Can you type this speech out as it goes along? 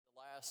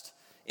last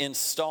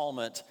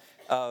installment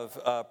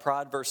of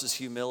Pride versus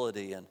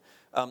Humility. And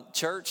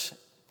church,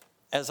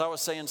 as I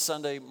was saying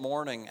Sunday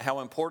morning,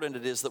 how important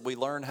it is that we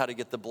learn how to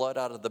get the blood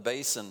out of the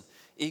basin.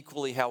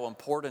 Equally, how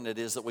important it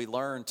is that we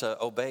learn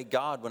to obey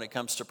God when it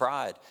comes to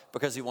pride,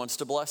 because He wants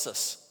to bless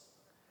us.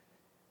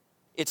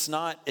 It's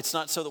not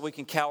so that we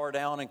can cower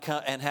down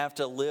and have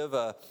to live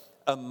a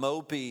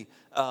mopey,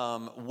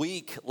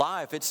 weak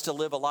life. It's to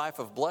live a life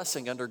of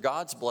blessing under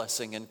God's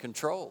blessing and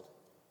control.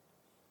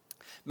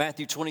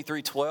 Matthew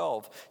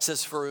 23:12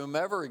 says, "For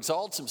whomever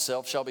exalts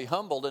himself shall be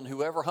humbled, and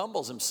whoever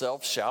humbles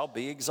himself shall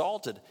be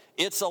exalted."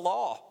 It's a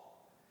law.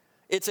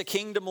 It's a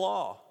kingdom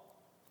law.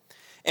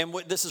 And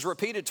this is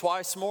repeated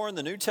twice more in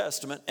the New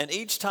Testament, and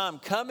each time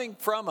coming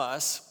from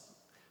us,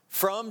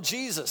 from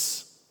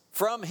Jesus,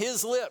 from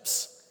His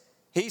lips.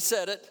 He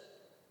said it.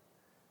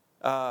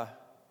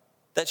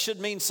 That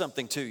should mean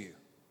something to you.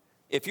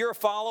 If you're a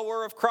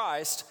follower of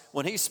Christ,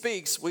 when He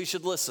speaks, we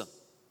should listen.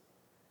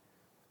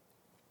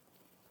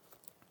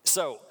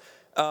 So,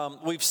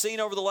 we've seen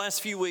over the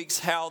last few weeks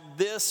how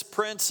this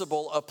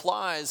principle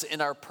applies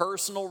in our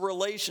personal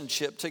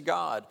relationship to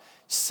God.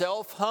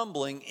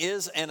 Self-humbling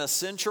is an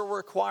essential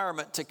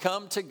requirement to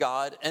come to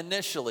God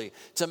initially.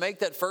 To make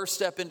that first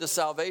step into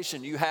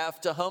salvation, you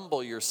have to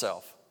humble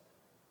yourself.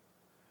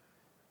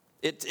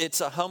 It's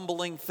a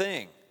humbling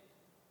thing.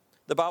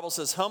 The Bible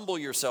says, humble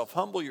yourself,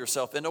 humble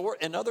yourself.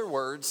 In other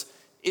words,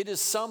 it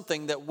is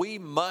something that we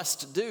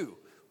must do.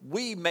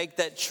 We make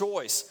that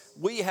choice.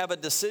 We have a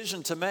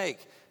decision to make.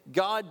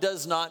 God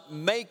does not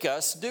make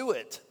us do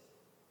it.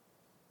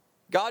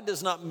 God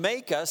does not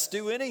make us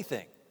do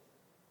anything.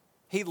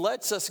 He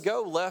lets us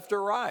go left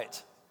or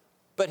right,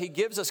 but He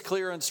gives us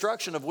clear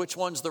instruction of which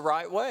one's the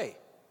right way.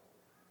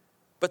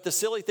 But the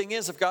silly thing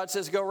is, if God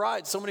says go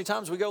right, so many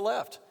times we go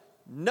left,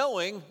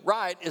 knowing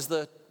right is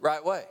the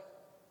right way.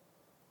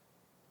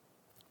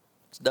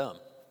 It's dumb.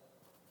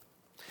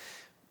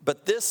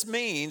 But this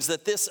means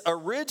that this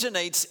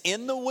originates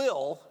in the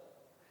will.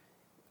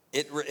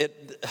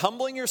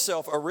 Humbling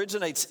yourself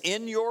originates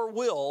in your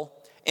will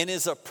and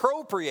is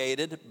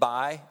appropriated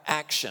by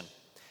action.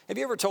 Have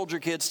you ever told your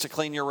kids to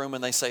clean your room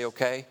and they say,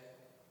 okay,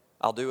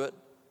 I'll do it,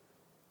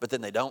 but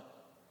then they don't?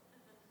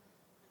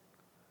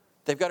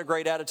 They've got a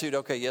great attitude,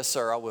 okay, yes,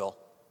 sir, I will.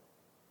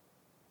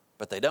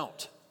 But they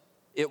don't.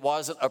 It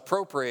wasn't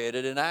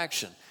appropriated in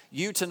action.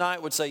 You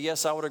tonight would say,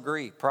 yes, I would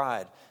agree.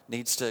 Pride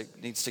needs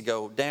to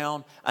go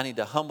down. I need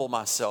to humble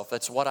myself.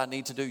 That's what I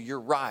need to do. You're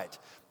right.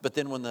 But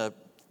then when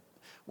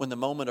the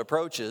moment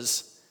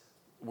approaches,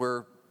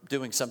 we're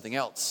doing something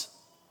else.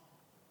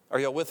 Are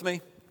y'all with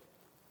me?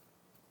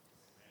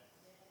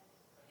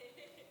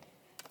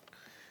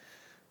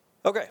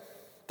 Okay,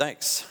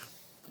 thanks.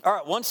 All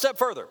right, one step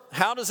further.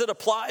 How does it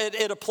apply?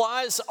 It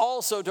applies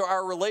also to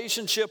our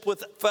relationship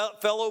with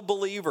fellow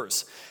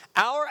believers.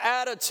 Our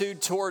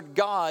attitude toward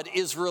God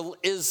is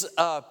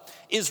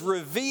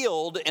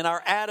revealed in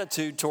our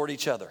attitude toward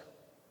each other.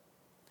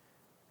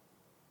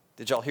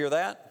 Did y'all hear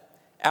that?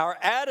 Our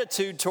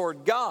attitude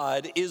toward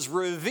God is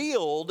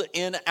revealed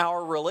in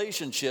our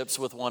relationships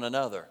with one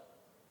another.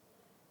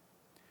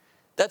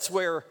 That's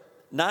where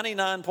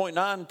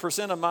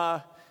 99.9% of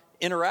my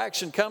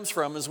interaction comes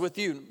from, is with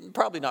you.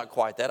 Probably not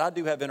quite that. I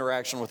do have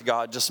interaction with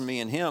God, just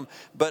me and Him.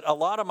 But a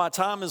lot of my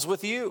time is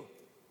with you,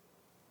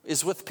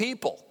 is with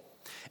people.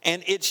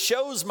 And it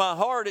shows my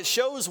heart. It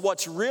shows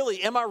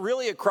am I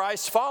really a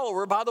Christ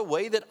follower by the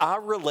way that I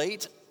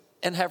relate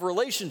and have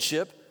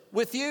relationship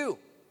with you.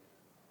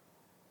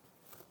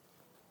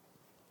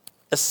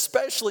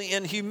 Especially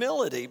in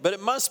humility. But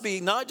it must be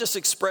not just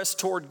expressed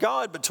toward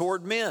God, but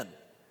toward men.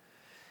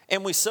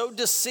 And we so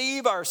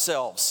deceive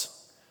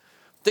ourselves,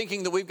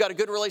 thinking that we've got a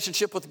good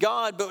relationship with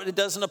God, but it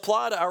doesn't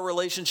apply to our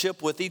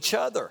relationship with each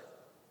other.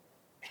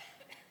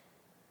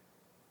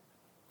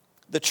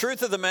 The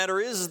truth of the matter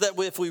is that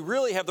if we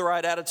really have the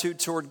right attitude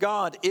toward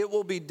God, it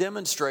will be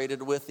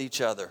demonstrated with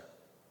each other.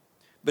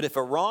 But if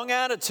a wrong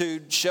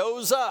attitude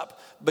shows up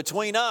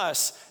between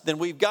us, then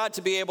we've got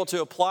to be able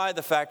to apply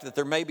the fact that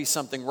there may be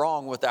something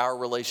wrong with our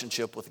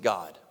relationship with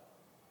God.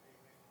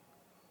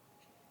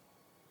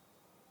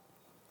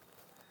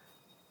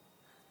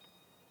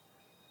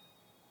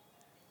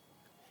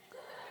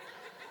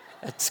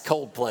 It's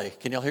Coldplay.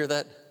 Can y'all hear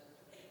that?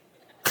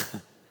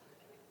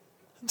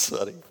 That's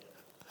funny.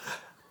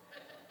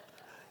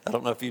 I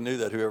don't know if you knew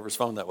that, whoever's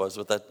phone that was,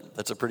 but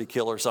that's a pretty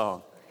killer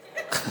song.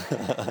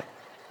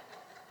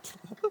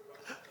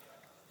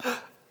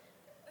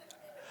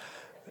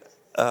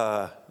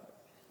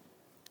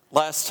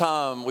 Last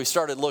time we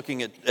started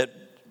looking at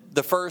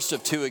the first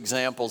of two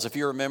examples, if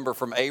you remember,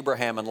 from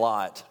Abraham and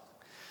Lot.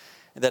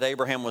 That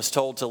Abraham was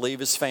told to leave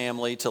his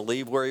family, to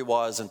leave where he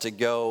was and to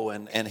go,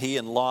 and he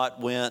and Lot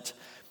went.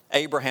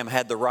 Abraham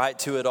had the right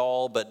to it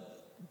all, but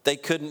they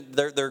couldn't,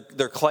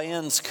 their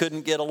clans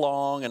couldn't get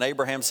along, and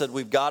Abraham said,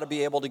 we've got to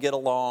be able to get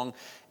along.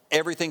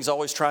 Everything's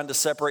always trying to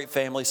separate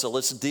families, so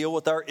let's deal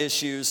with our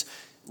issues.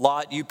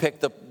 Lot, you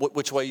pick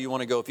which way you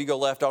want to go. If you go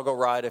left, I'll go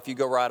right. If you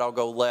go right, I'll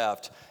go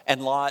left.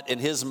 And Lot, in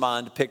his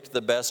mind, picked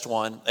the best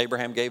one.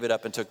 Abraham gave it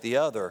up and took the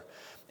other.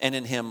 and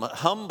in him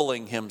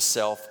humbling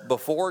himself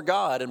before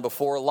God and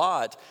before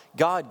Lot,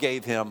 God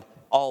gave him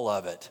all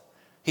of it.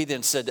 He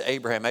then said to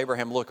Abraham,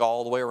 Abraham, look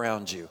all the way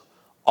around you.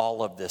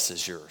 All of this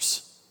is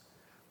yours.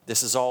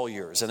 This is all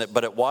yours.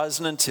 But it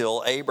wasn't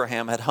until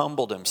Abraham had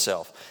humbled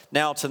himself.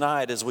 Now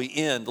tonight as we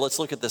end, let's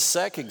look at the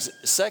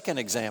second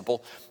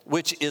example,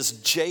 which is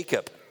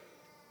Jacob.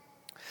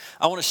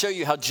 I want to show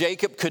you how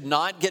Jacob could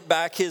not get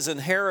back his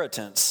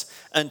inheritance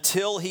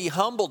until he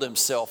humbled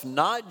himself,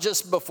 not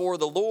just before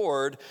the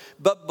Lord,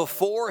 but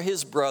before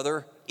his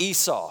brother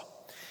Esau.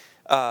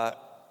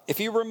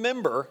 If you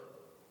remember,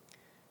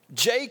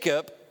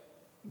 Jacob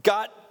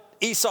got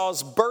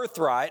Esau's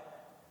birthright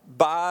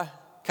by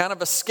kind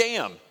of a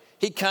scam.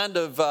 He kind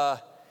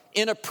of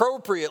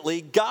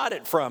inappropriately got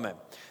it from him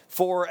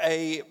for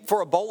a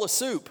bowl of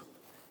soup.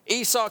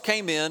 Esau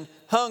came in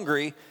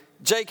hungry.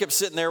 Jacob's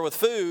sitting there with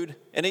food,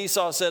 and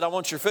Esau said, I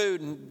want your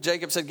food. And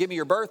Jacob said, give me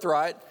your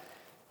birthright.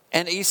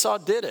 And Esau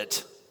did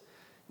it.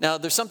 Now,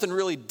 there's something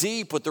really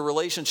deep with the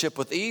relationship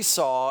with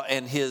Esau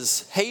and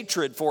his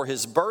hatred for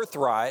his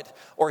birthright,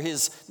 or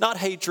his, not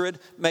hatred,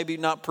 maybe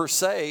not per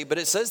se, but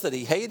it says that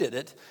he hated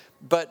it,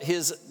 but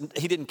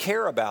he didn't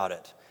care about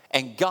it.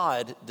 And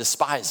God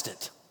despised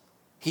it.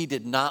 He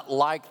did not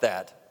like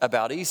that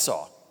about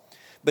Esau.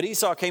 But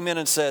Esau came in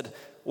and said,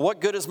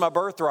 what good is my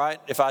birthright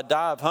if I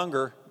die of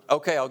hunger?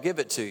 Okay, I'll give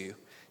it to you.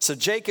 So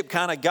Jacob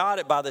kind of got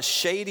it by the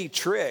shady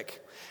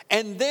trick.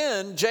 And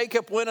then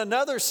Jacob went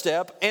another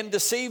step and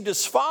deceived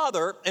his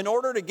father in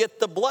order to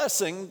get the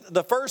blessing,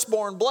 the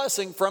firstborn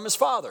blessing from his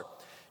father.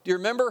 Do you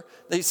remember?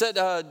 He said,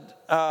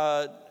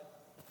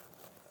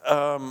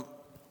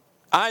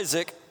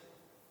 Isaac's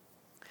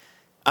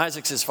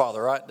his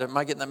father, right? Am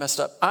I getting that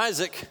messed up?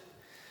 Isaac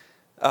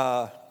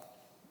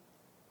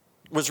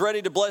was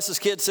ready to bless his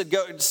kid,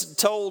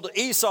 told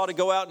Esau to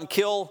go out and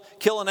kill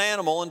an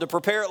animal and to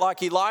prepare it like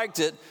he liked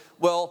it.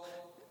 Well,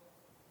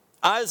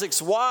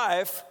 Isaac's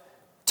wife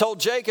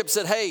told Jacob,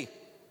 said, hey,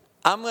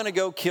 I'm going to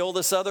go kill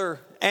this other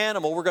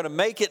animal. We're going to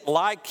make it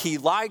like he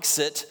likes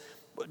it.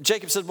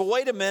 Jacob said, well,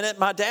 wait a minute.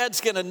 My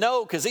dad's going to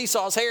know because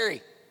Esau's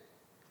hairy.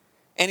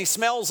 And he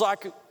smells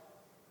like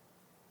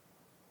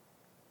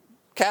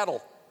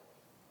cattle.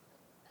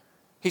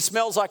 He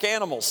smells like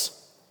animals.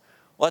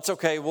 Well, that's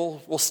okay.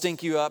 We'll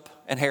stink you up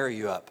and harry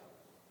you up.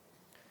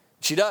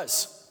 She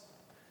does.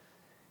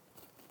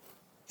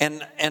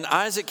 And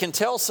Isaac can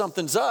tell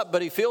something's up,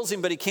 but he feels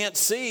him, but he can't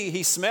see.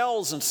 He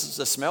smells, and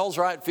smells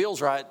right,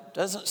 feels right,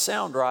 doesn't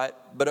sound right,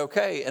 but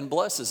okay, and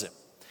blesses him.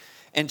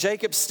 And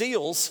Jacob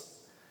steals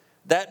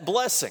that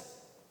blessing.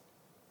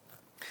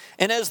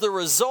 And as the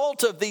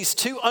result of these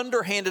two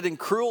underhanded and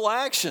cruel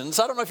actions,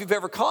 I don't know if you've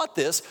ever caught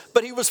this,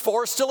 but he was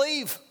forced to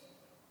leave.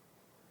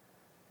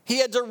 He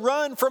had to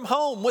run from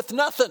home with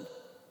nothing.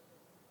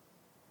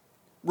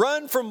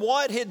 Run from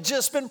what had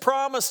just been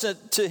promised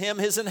to him,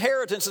 his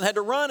inheritance, and had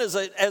to run as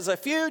a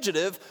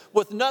fugitive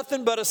with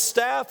nothing but a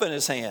staff in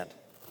his hand.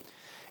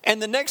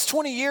 And the next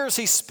 20 years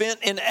he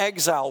spent in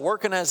exile,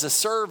 working as a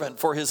servant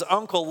for his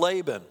uncle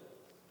Laban.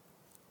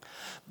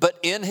 But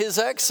in his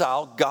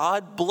exile,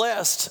 God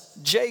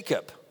blessed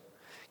Jacob,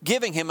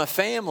 giving him a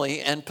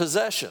family and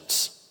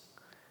possessions.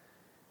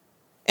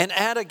 And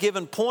at a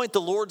given point,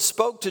 the Lord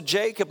spoke to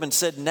Jacob and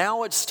said,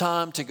 now it's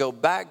time to go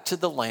back to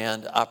the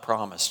land I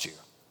promised you.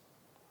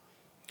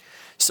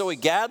 So he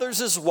gathers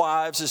his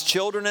wives, his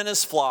children, and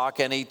his flock,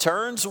 and he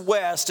turns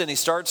west and he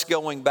starts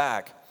going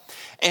back.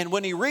 And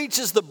when he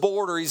reaches the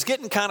border, he's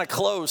getting kind of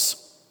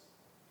close.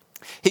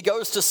 He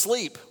goes to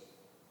sleep.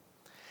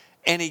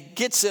 And he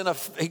gets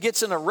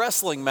in a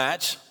wrestling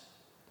match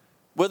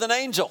with an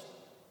angel.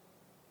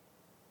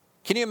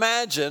 Can you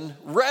imagine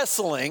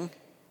wrestling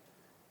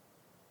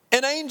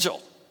an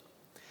angel?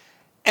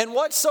 And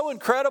what's so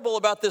incredible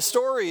about this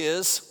story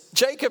is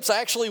Jacob's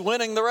actually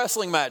winning the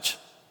wrestling match.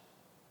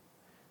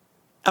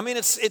 I mean,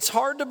 it's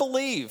hard to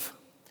believe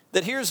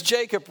that here's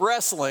Jacob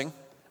wrestling.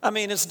 I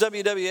mean, it's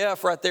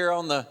WWF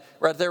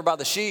right there by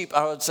the sheep.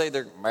 I would say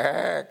they're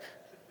Meh.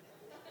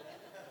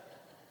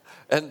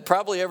 And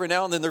probably every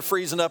now and then they're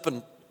freezing up,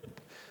 and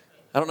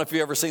I don't know if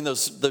you've ever seen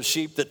those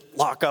sheep that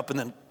lock up and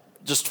then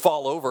just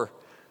fall over.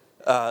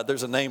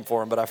 There's a name for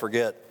them, but I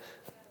forget.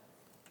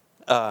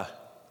 But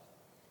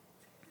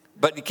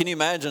can you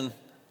imagine,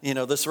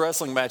 this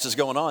wrestling match is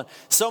going on.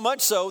 So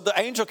much so, the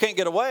angel can't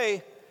get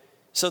away.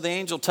 So the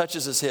angel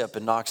touches his hip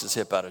and knocks his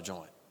hip out of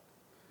joint.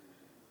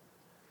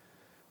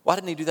 Why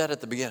didn't he do that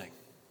at the beginning?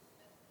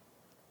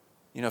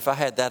 If I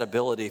had that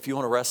ability, if you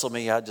want to wrestle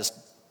me, I'd just,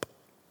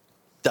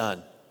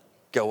 done,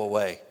 go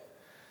away.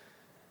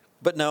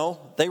 But no,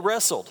 they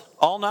wrestled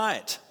all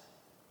night.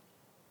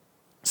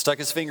 Stuck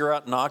his finger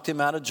out, knocked him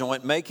out of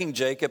joint, making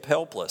Jacob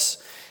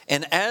helpless.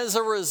 And as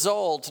a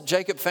result,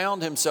 Jacob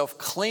found himself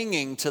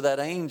clinging to that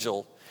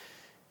angel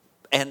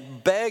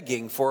and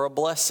begging for a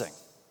blessing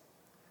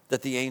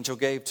that the angel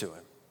gave to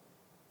him.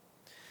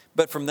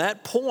 But from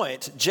that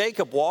point,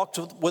 Jacob walked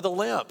with a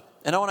limp.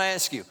 And I want to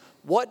ask you,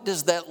 what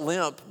does that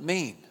limp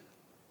mean?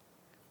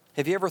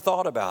 Have you ever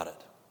thought about it?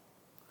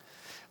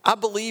 I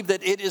believe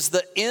that it is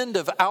the end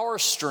of our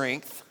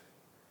strength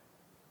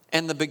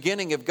and the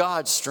beginning of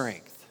God's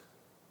strength.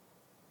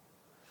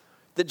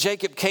 That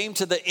Jacob came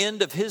to the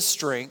end of his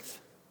strength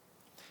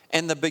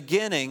and the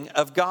beginning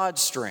of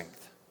God's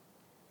strength.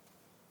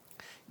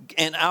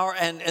 And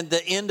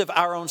the end of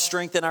our own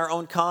strength and our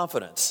own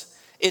confidence.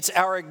 It's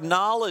our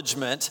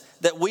acknowledgement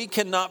that we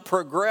cannot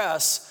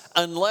progress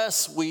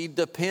unless we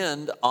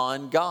depend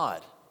on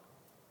God.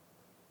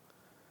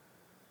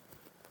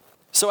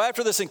 So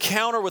after this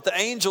encounter with the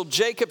angel,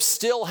 Jacob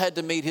still had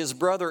to meet his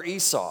brother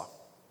Esau,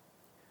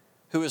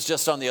 who was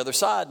just on the other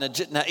side.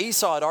 Now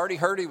Esau had already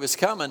heard he was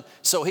coming,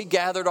 so he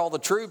gathered all the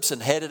troops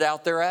and headed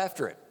out there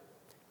after it.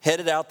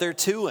 Headed out there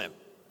to him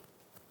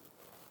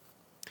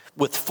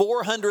with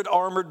 400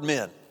 armored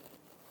men.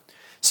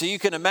 So you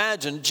can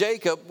imagine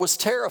Jacob was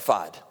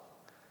terrified.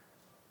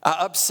 I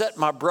upset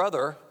my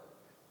brother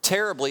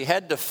terribly,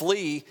 had to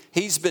flee.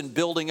 He's been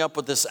building up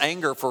with this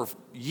anger for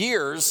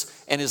years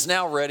and is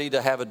now ready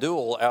to have a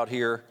duel out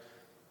here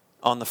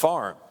on the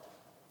farm.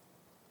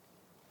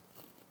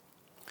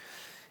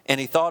 And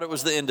he thought it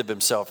was the end of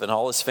himself and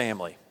all his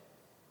family.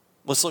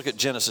 Let's look at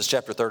Genesis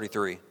chapter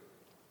 33,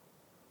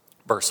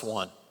 verse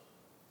 1.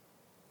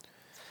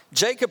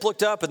 Jacob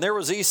looked up, and there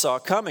was Esau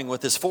coming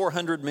with his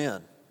 400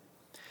 men.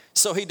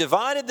 So he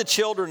divided the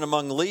children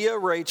among Leah,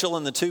 Rachel,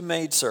 and the 2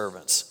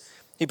 maidservants.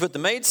 He put the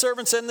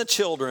maidservants and the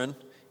children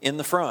in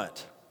the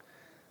front,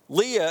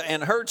 Leah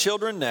and her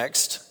children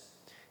next,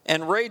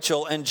 and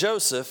Rachel and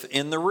Joseph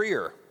in the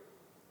rear.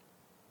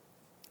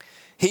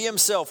 He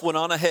himself went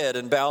on ahead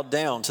and bowed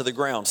down to the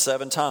ground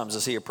 7 times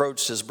as he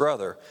approached his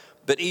brother.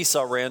 But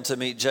Esau ran to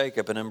meet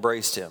Jacob and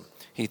embraced him.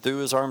 He threw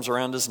his arms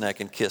around his neck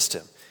and kissed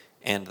him,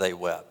 and they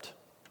wept.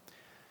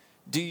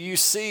 Do you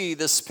see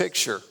this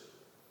picture?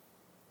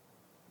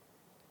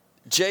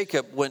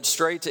 Jacob went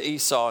straight to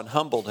Esau and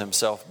humbled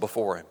himself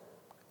before him,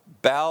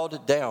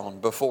 bowed down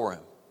before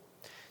him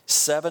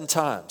 7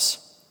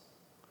 times.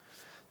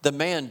 The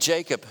man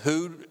Jacob,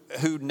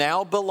 who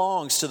now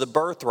belongs to the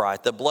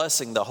birthright, the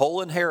blessing, the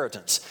whole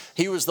inheritance.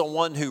 He was the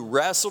one who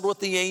wrestled with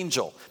the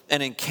angel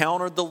and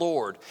encountered the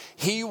Lord.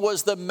 He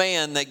was the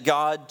man that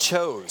God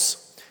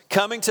chose.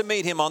 Coming to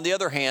meet him, on the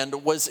other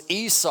hand, was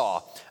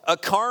Esau, a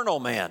carnal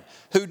man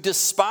who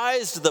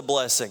despised the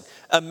blessing,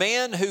 a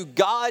man who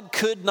God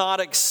could not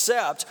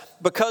accept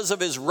because of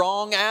his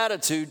wrong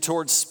attitude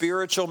towards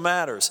spiritual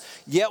matters.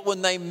 Yet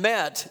when they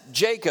met,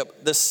 Jacob,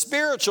 the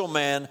spiritual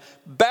man,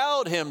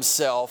 bowed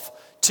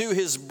himself to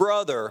his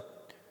brother,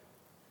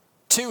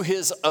 to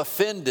his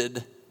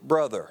offended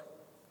brother.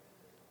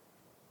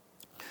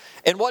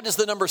 And what does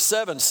the number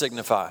 7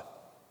 signify?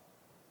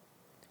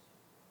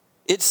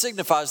 It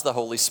signifies the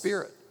Holy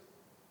Spirit.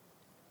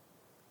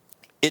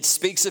 It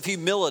speaks of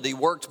humility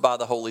worked by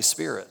the Holy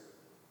Spirit.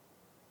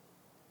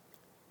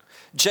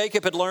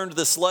 Jacob had learned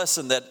this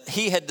lesson, that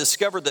he had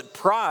discovered that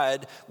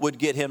pride would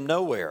get him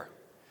nowhere.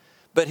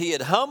 But he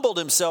had humbled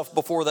himself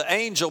before the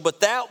angel, but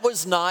that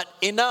was not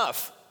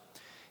enough.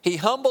 He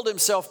humbled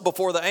himself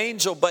before the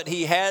angel, but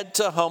he had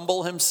to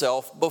humble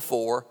himself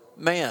before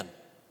man.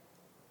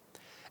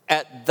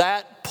 At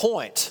that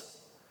point,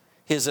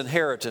 his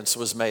inheritance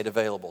was made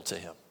available to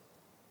him.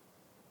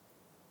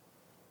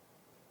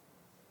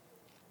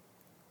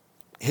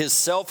 His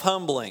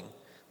self-humbling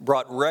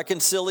brought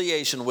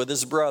reconciliation with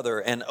his brother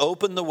and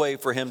opened the way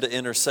for him to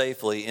enter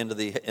safely into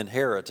the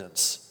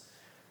inheritance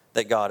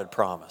that God had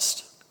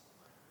promised.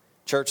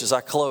 Church, as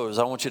I close,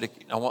 I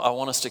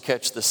want us to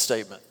catch this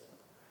statement.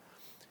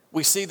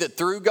 We see that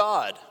through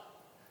God,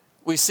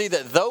 we see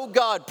that though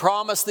God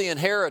promised the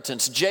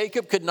inheritance,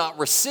 Jacob could not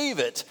receive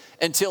it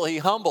until he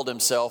humbled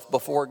himself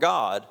before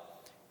God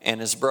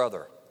and his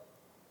brother.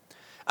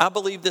 I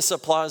believe this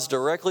applies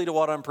directly to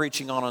what I'm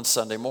preaching on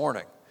Sunday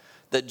morning.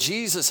 That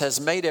Jesus has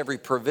made every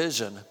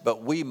provision,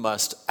 but we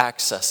must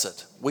access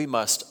it. We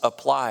must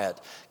apply it.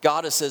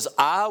 God says,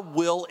 I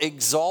will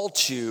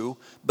exalt you,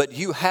 but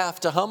you have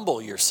to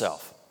humble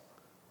yourself.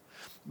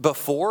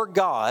 Before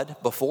God,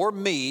 before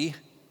me,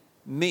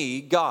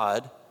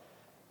 God,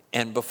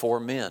 and before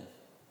men.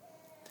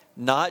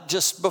 Not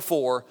just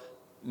before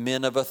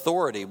men of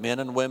authority, men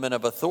and women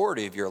of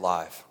authority of your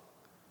life.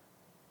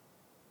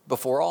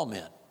 Before all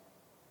men.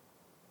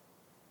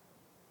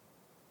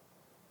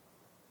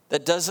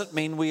 That doesn't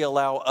mean we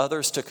allow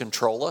others to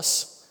control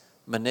us,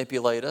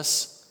 manipulate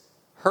us,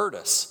 hurt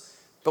us.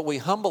 But we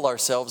humble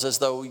ourselves as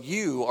though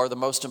you are the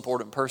most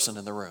important person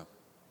in the room.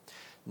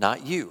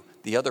 Not you,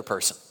 the other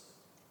person.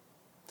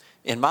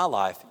 In my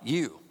life,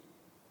 you.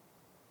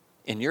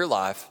 In your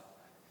life,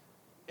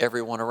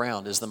 everyone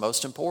around is the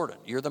most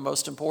important. You're the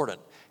most important.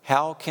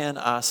 How can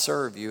I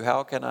serve you?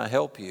 How can I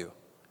help you?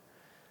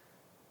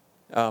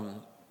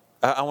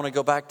 I want to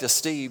go back to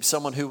Steve,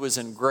 someone who was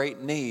in great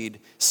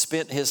need,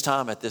 spent his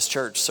time at this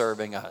church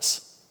serving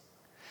us.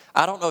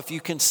 I don't know if you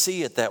can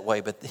see it that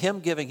way, but him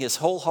giving his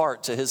whole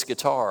heart to his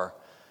guitar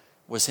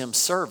was him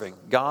serving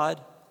God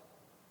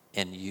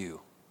and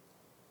you.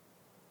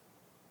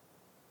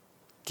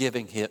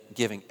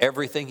 Giving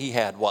everything he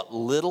had, what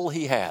little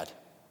he had,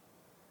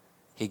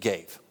 he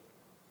gave.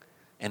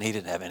 And he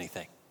didn't have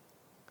anything.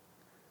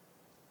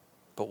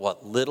 But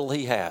what little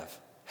he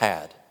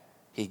had,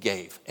 he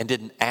gave and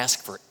didn't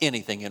ask for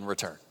anything in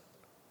return.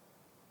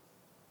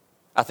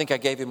 I think I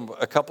gave him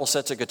a couple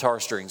sets of guitar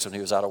strings when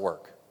he was out of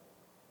work.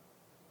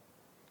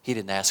 He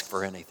didn't ask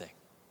for anything.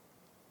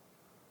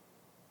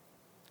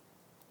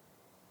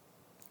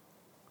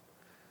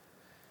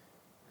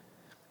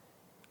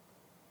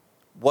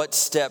 What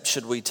steps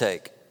should we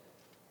take?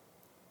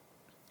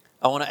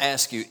 I want to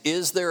ask you,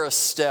 is there a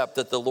step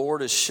that the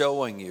Lord is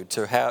showing you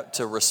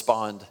to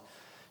respond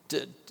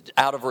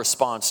out of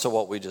response to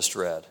what we just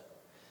read?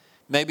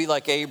 Maybe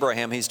like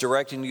Abraham, he's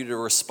directing you to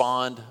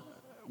respond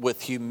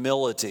with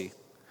humility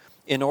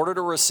in order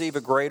to receive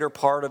a greater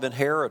part of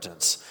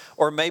inheritance.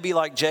 Or maybe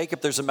like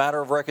Jacob, there's a matter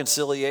of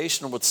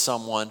reconciliation with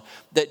someone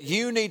that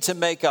you need to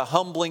make a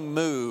humbling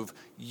move.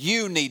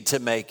 You need to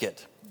make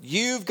it.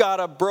 You've got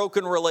a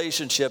broken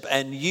relationship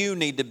and you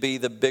need to be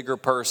the bigger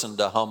person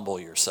to humble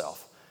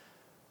yourself.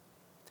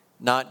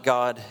 Not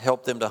God,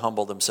 help them to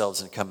humble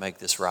themselves and come make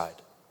this right.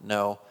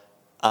 No,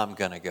 I'm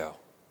going to go.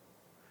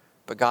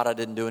 But God, I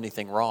didn't do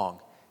anything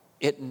wrong.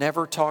 It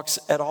never talks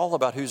at all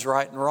about who's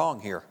right and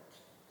wrong here.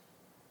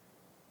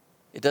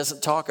 It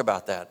doesn't talk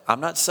about that.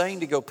 I'm not saying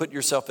to go put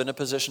yourself in a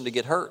position to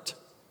get hurt.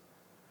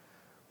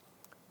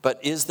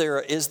 But is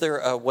there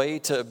a way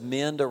to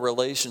mend a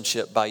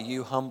relationship by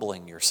you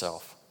humbling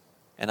yourself?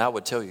 And I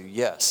would tell you,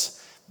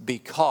 yes,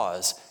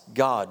 because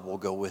God will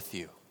go with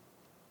you.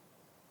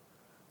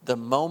 The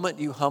moment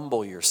you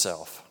humble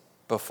yourself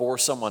before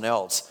someone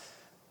else,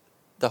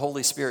 the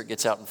Holy Spirit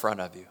gets out in front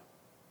of you.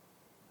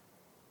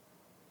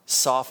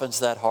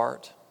 Softens that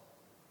heart,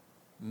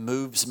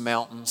 moves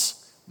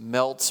mountains,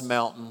 melts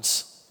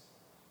mountains.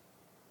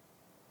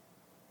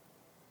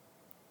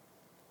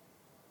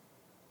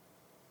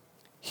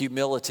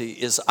 Humility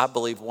is, I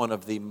believe, one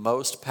of the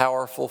most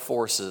powerful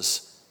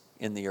forces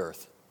in the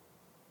earth.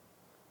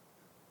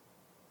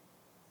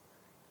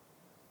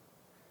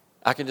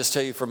 I can just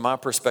tell you from my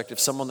perspective,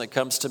 someone that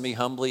comes to me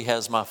humbly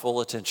has my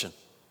full attention.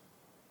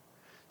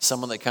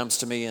 Someone that comes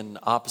to me in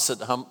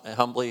opposite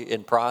humbly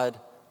in pride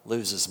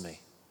loses me.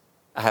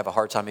 I have a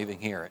hard time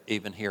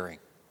even hearing.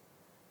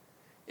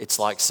 It's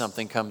like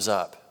something comes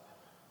up.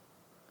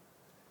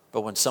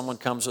 But when someone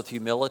comes with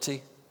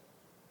humility,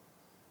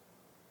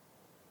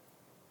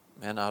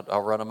 man,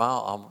 I'll run a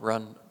mile.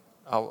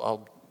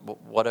 I'll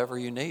whatever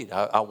you need.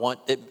 I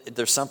want it.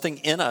 There's something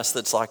in us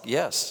that's like,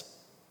 yes.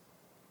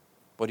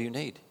 What do you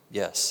need?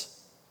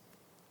 Yes,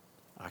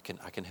 I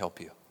can help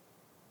you.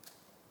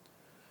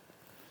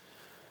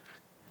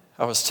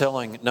 I was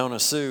telling Nona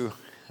Sue,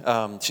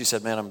 she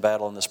said, man, I'm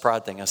battling this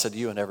pride thing. I said,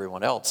 you and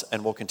everyone else,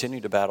 and we'll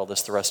continue to battle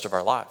this the rest of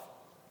our life.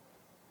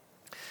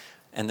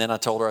 And then I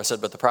told her, I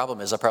said, but the problem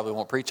is I probably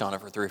won't preach on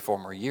it for 3 or 4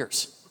 more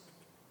years.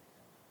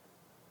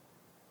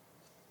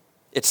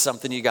 It's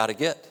something you got to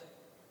get.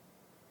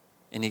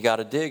 And you got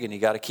to dig, and you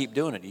got to keep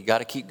doing it. You got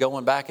to keep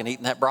going back and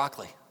eating that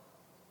broccoli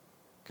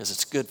because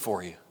it's good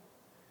for you.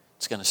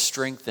 It's going to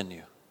strengthen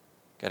you.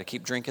 Got to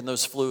keep drinking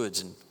those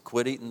fluids and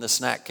quit eating the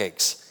snack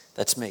cakes.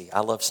 That's me.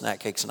 I love snack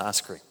cakes and ice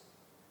cream.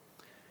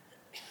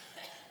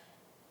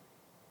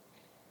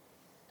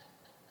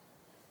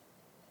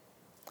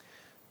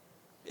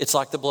 It's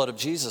like the blood of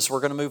Jesus.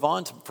 We're going to move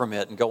on from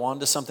it and go on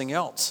to something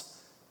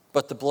else.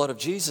 But the blood of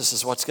Jesus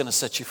is what's going to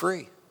set you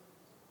free.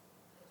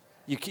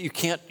 You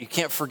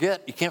can't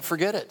forget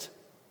it.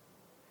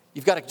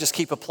 You've got to just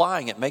keep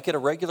applying it. Make it a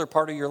regular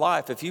part of your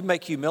life. If you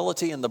make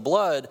humility and the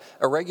blood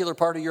a regular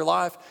part of your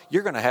life,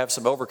 you're going to have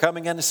some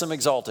overcoming and some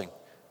exalting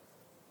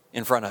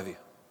in front of you.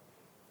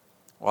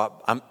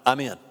 Well, I'm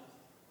in.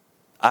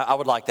 I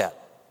would like that.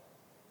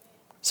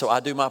 So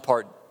I do my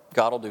part.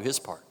 God will do his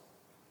part.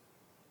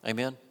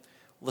 Amen?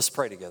 Let's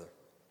pray together.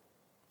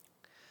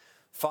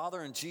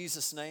 Father, in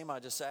Jesus' name, I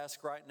just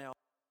ask right now.